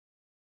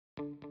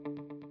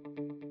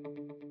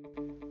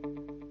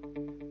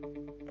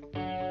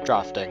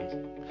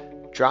Drafting.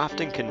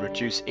 Drafting can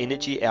reduce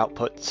energy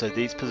output, so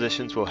these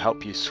positions will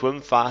help you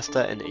swim faster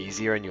and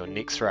easier in your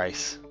next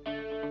race.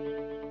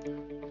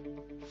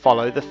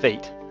 Follow the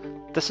feet.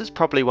 This is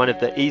probably one of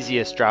the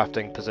easiest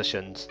drafting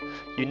positions.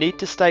 You need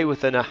to stay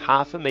within a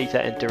half a metre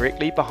and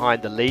directly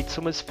behind the lead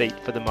swimmer's feet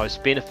for the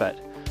most benefit.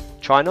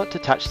 Try not to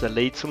touch the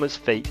lead swimmer's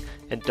feet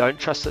and don't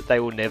trust that they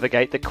will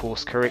navigate the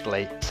course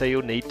correctly, so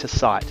you'll need to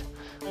sight.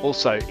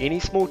 Also, any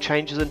small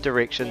changes in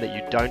direction that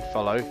you don't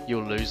follow,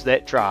 you'll lose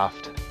that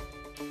draft.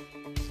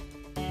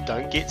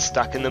 Don't get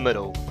stuck in the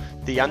middle.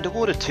 The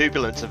underwater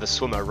turbulence of a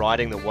swimmer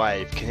riding the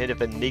wave can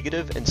have a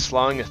negative and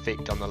slowing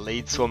effect on the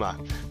lead swimmer.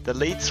 The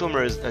lead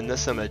swimmer in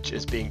this image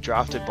is being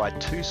drafted by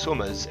two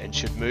swimmers and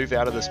should move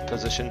out of this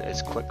position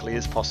as quickly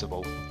as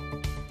possible.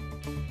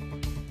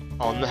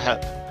 On the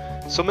hip.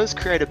 Swimmers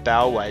create a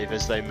bow wave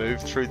as they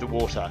move through the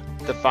water.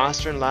 The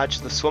faster and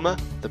larger the swimmer,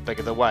 the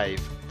bigger the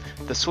wave.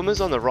 The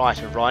swimmers on the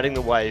right are riding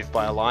the wave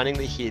by aligning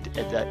the head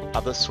at the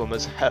other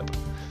swimmer's hip.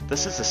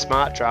 This is a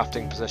smart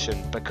drafting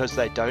position because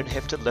they don't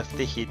have to lift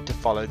their head to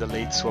follow the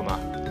lead swimmer.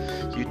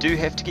 You do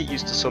have to get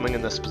used to swimming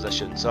in this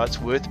position, so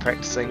it's worth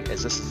practicing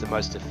as this is the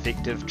most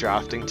effective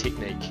drafting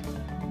technique.